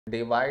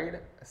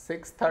Divide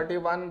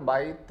 631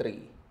 by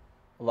 3.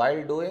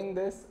 While doing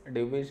this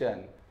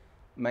division,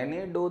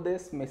 many do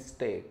this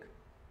mistake.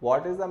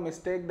 What is the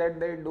mistake that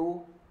they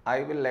do?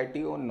 I will let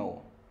you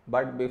know.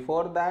 But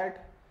before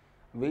that,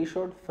 we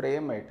should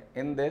frame it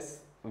in this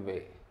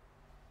way.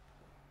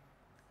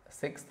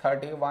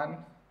 631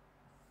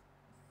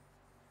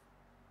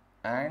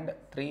 and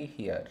 3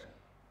 here.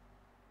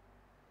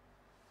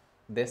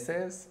 This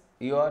is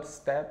your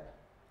step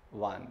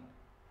 1.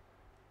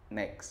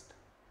 Next,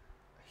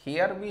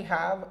 here we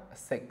have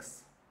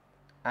 6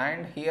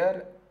 and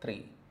here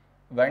 3.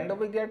 When do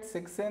we get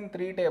 6 in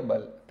 3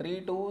 table?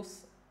 3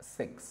 2's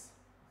 6.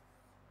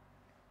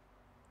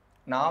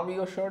 Now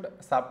you should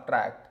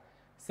subtract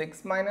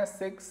 6 minus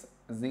 6,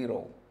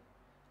 0.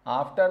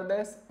 After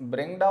this,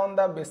 bring down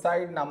the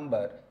beside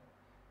number.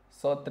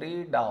 So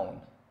 3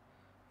 down.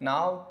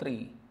 Now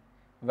 3.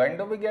 When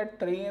do we get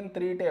 3 in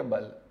 3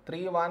 table?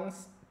 3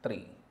 1's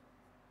 3.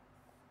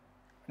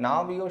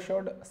 Now you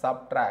should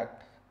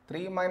subtract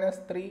 3 minus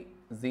 3,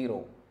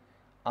 0.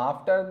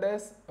 After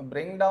this,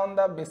 bring down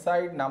the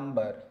beside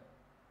number.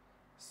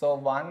 So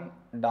 1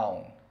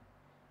 down.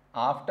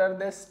 After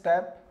this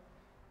step,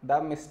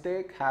 the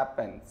mistake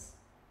happens.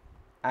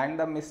 And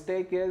the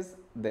mistake is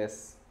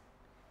this.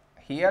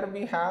 Here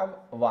we have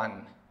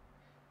 1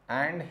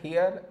 and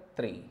here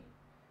 3.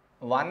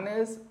 1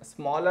 is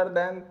smaller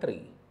than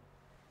 3.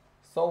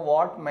 So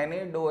what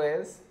many do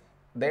is,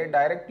 they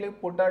directly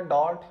put a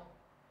dot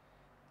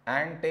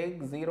and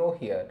take 0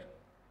 here,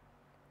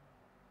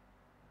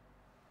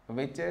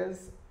 which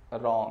is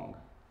wrong.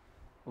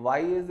 Why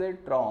is it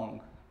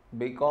wrong?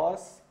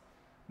 Because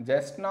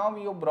just now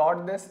you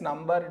brought this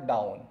number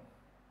down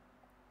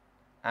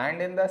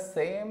and in the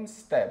same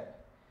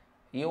step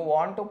you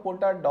want to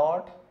put a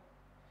dot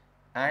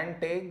and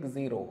take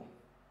 0,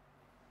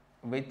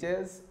 which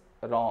is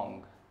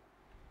wrong.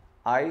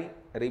 I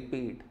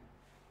repeat,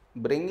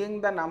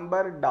 bringing the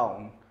number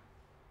down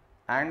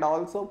and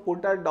also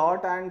put a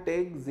dot and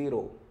take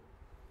 0.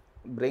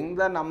 Bring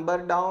the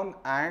number down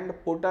and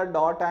put a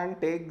dot and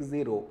take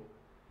 0.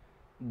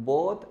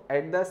 Both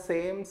at the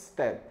same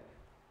step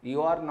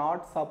you are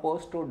not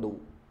supposed to do.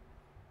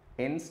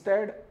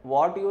 Instead,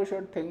 what you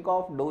should think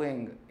of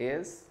doing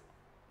is,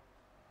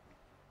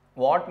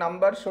 what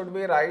number should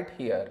we write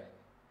here?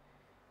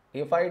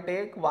 If I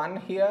take 1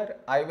 here,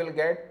 I will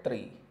get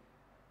 3.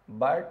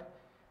 But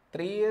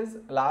 3 is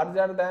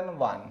larger than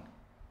 1.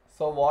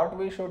 So what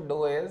we should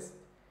do is,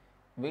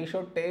 we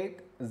should take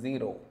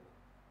 0.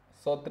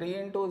 So 3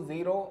 into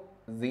 0,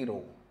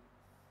 0.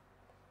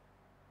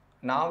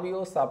 Now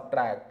you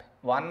subtract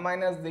 1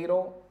 minus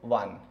 0,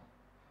 1.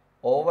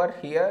 Over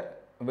here,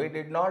 we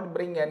did not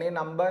bring any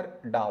number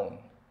down.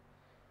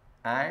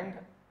 And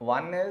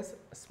 1 is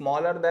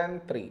smaller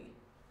than 3.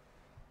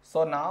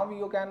 So now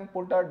you can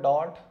put a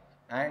dot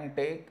and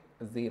take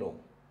 0.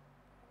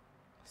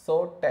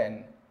 So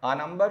 10. A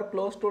number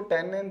close to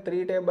 10 in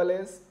 3 table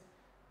is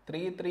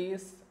 3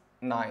 3's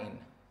 9.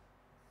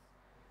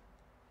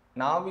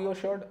 Now you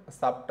should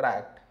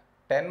subtract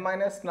 10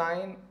 minus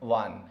 9,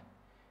 1.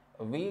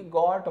 We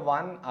got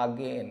 1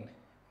 again.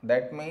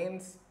 That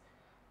means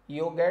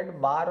you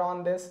get bar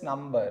on this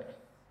number.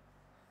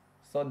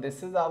 So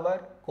this is our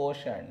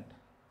quotient.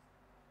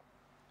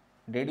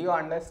 Did you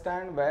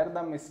understand where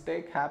the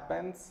mistake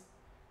happens?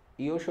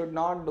 You should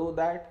not do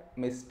that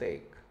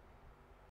mistake.